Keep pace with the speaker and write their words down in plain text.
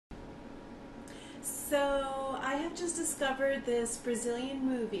So I have just discovered this Brazilian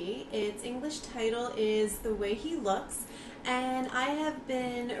movie. Its English title is The Way He Looks, and I have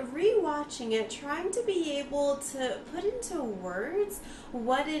been rewatching it, trying to be able to put into words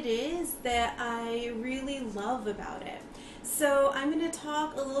what it is that I really love about it. So I'm going to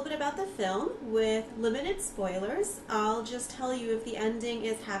talk a little bit about the film with limited spoilers. I'll just tell you if the ending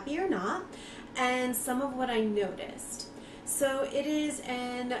is happy or not, and some of what I noticed. So it is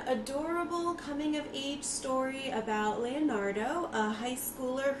an adorable coming-of-age story about Leonardo, a high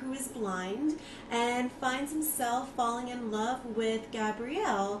schooler who is blind and finds himself falling in love with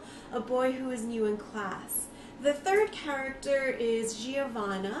Gabriel, a boy who is new in class. The third character is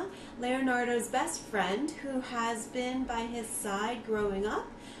Giovanna, Leonardo's best friend, who has been by his side growing up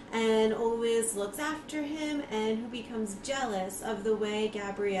and always looks after him, and who becomes jealous of the way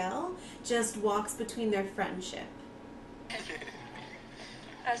Gabriel just walks between their friendship.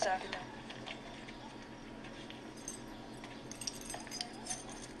 Faz rápido.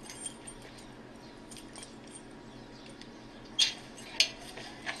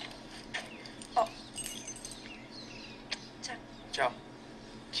 Ó. Tchau. Tchau.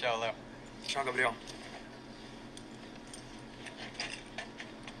 Tchau, Léo. Tchau, Gabriel.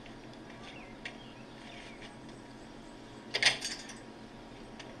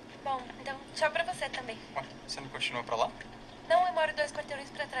 Bom, então tchau pra você também. Ué, você não continua pra lá? Não, eu moro 2 quarteirões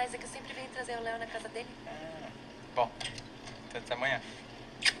pra trás. É que eu sempre venho trazer o Léo na casa dele. Bom, até amanhã.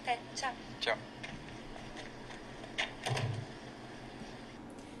 Até, tchau. Tchau.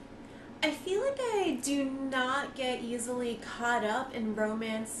 I feel like I do not get easily caught up in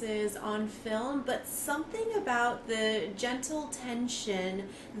romances on film, but something about the gentle tension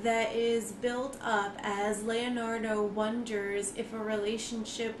that is built up as Leonardo wonders if a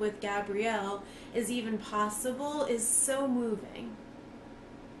relationship with Gabrielle is even possible is so moving.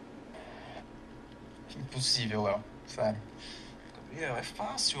 Impossível, Léo. Sério. Gabriel, é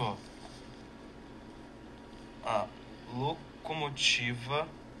fácil, ó. A locomotiva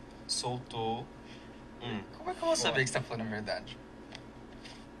soltou Como é que eu vou saber que você tá falando a verdade?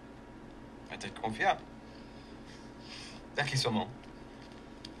 Vai ter que confiar. Dá aqui sua mão.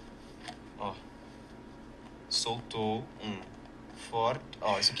 Ó. Soltou forte...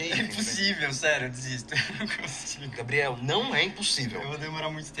 Ó, isso aqui é impossível, sério, eu desisto. Eu não consigo. Gabriel, não é impossível. Eu vou demorar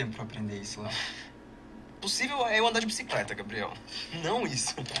muito tempo pra aprender isso lá. Possível é eu andar de bicicleta, Gabriel. Não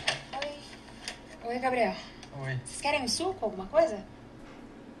isso. Oi. Oi, Gabriel. Oi. Vocês querem um suco, alguma coisa?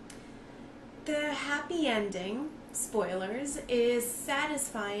 The happy ending, spoilers, is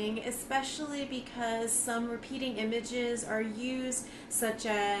satisfying, especially because some repeating images are used, such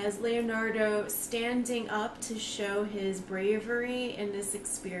as Leonardo standing up to show his bravery in this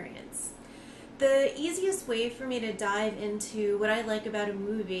experience. The easiest way for me to dive into what I like about a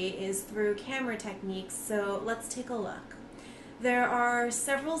movie is through camera techniques, so let's take a look. There are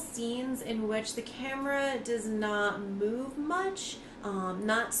several scenes in which the camera does not move much,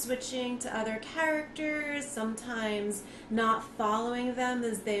 not switching to other characters, sometimes not following them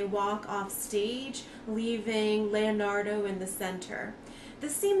as they walk off stage, leaving Leonardo in the center.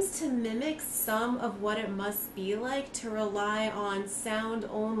 This seems to mimic some of what it must be like to rely on sound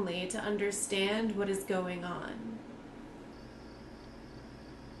only to understand what is going on.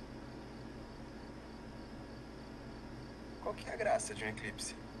 Qual que é a graça de um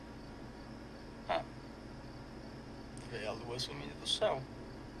eclipse? Ver a lua sumindo do céu.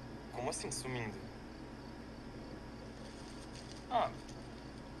 Como assim sumindo? Ela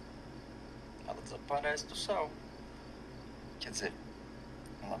desaparece do céu. Quer dizer,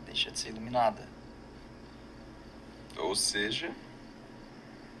 ela deixa de ser iluminada. Ou seja...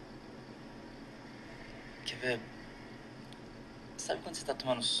 Quer ver? Sabe quando você tá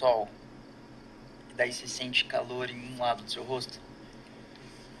tomando sol? E daí você sente calor em um lado do seu rosto?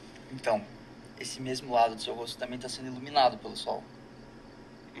 Então, esse mesmo lado do seu rosto também está sendo iluminado pelo sol.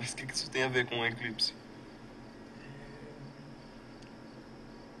 Mas o que isso tem a ver com um eclipse?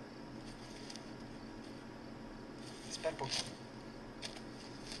 Espera um pouquinho.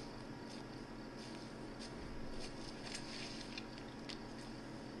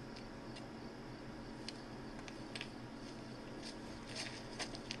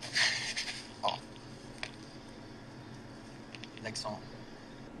 Ó. Next song.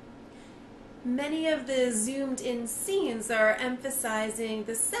 Many of the zoomed-in scenes are emphasizing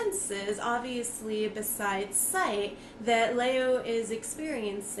the senses, obviously besides sight, that Leo is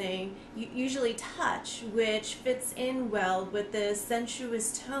experiencing, usually touch, which fits in well with the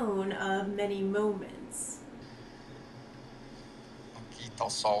sensuous tone of many moments. Aqui tá o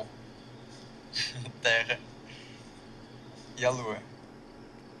sol, a terra e a lua.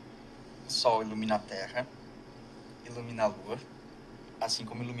 O sol ilumina a Terra, ilumina a Lua, assim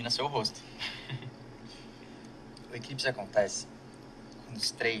como ilumina seu rosto. O eclipse acontece quando os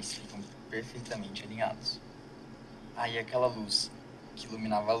três ficam perfeitamente alinhados. Aí aquela luz que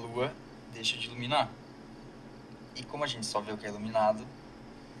iluminava a Lua deixa de iluminar. E como a gente só vê o que é iluminado,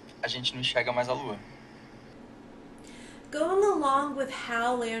 a gente não enxerga mais a Lua. Going along with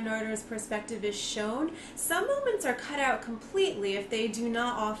how Leonardo's perspective is shown, some moments are cut out completely if they do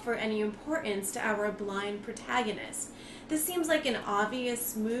not offer any importance to our blind protagonist. This seems like an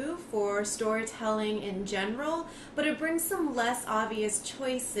obvious move for storytelling in general, but it brings some less obvious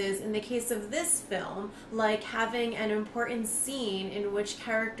choices in the case of this film, like having an important scene in which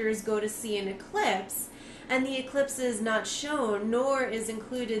characters go to see an eclipse, and the eclipse is not shown, nor is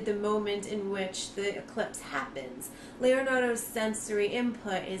included the moment in which the eclipse happens. Leonardo's sensory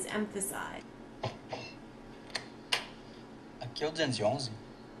input is emphasized. Aqui é o 211?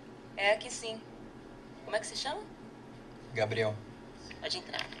 É aqui sim. Como é que se chama? Gabriel. Pode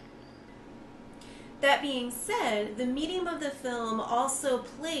entrar. That being said, the medium of the film also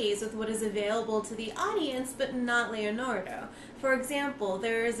plays with what is available to the audience, but not Leonardo. For example,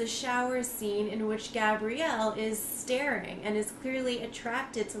 there is a shower scene in which Gabrielle is staring and is clearly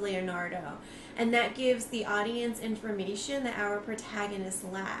attracted to Leonardo, and that gives the audience information that our protagonist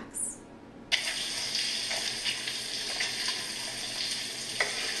lacks.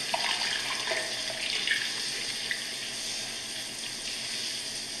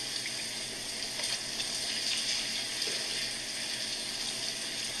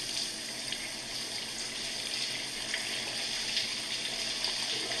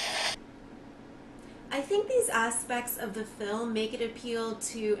 I think these aspects of the film make it appeal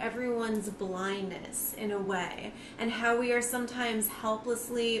to everyone's blindness in a way, and how we are sometimes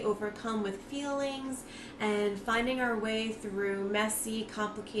helplessly overcome with feelings and finding our way through messy,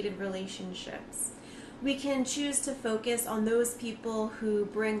 complicated relationships. We can choose to focus on those people who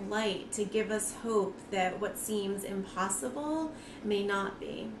bring light to give us hope that what seems impossible may not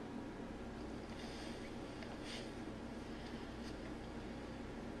be.